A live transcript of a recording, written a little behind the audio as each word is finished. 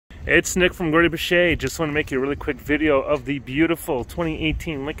It's Nick from Gordy-Boucher. Just want to make you a really quick video of the beautiful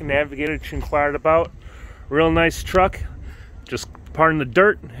 2018 Lincoln Navigator that you inquired about. Real nice truck. Just pardon the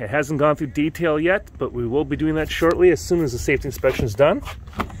dirt. It hasn't gone through detail yet, but we will be doing that shortly as soon as the safety inspection is done.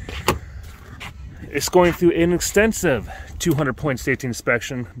 It's going through an extensive 200-point safety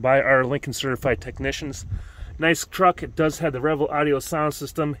inspection by our Lincoln certified technicians. Nice truck. It does have the Revel audio sound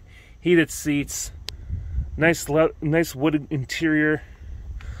system, heated seats, nice wooded interior.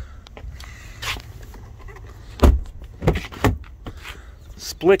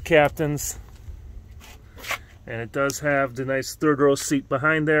 Split captains, and it does have the nice third row seat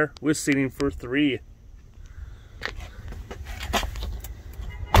behind there with seating for 3.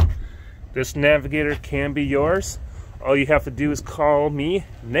 This Navigator can be yours. All you have to do is call me,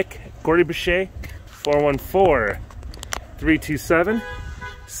 Nick, Gordy-Boucher,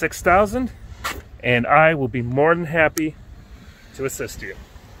 414-327-6000, and I will be more than happy to assist you.